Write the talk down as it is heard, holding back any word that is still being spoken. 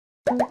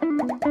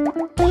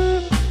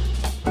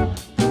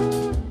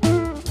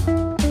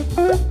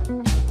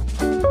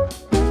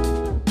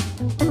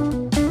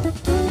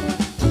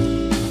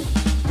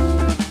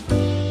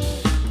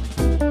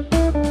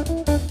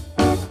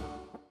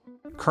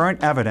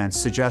Current evidence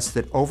suggests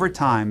that over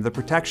time, the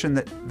protection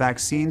that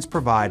vaccines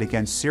provide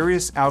against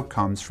serious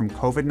outcomes from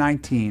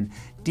COVID-19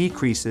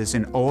 decreases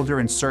in older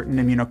and certain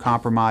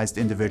immunocompromised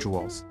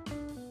individuals.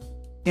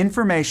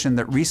 Information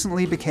that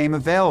recently became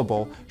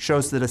available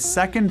shows that a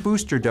second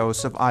booster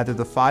dose of either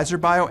the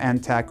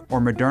Pfizer-BioNTech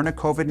or Moderna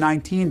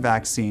COVID-19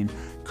 vaccine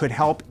could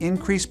help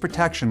increase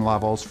protection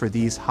levels for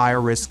these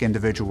higher-risk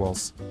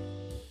individuals.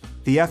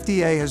 The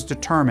FDA has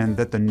determined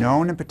that the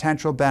known and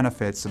potential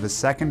benefits of a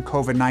second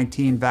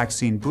COVID-19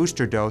 vaccine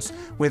booster dose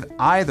with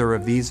either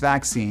of these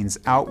vaccines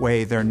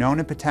outweigh their known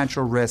and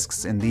potential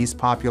risks in these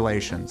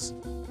populations.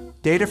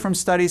 Data from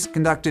studies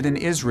conducted in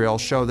Israel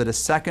show that a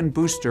second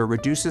booster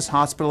reduces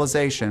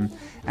hospitalization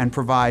and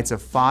provides a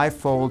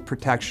 5-fold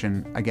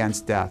protection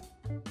against death.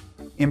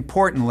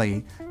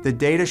 Importantly, the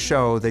data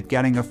show that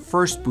getting a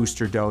first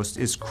booster dose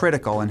is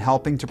critical in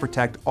helping to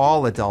protect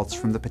all adults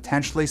from the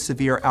potentially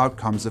severe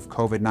outcomes of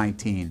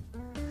COVID-19.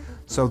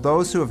 So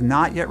those who have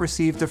not yet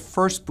received a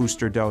first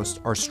booster dose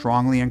are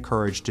strongly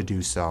encouraged to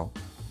do so.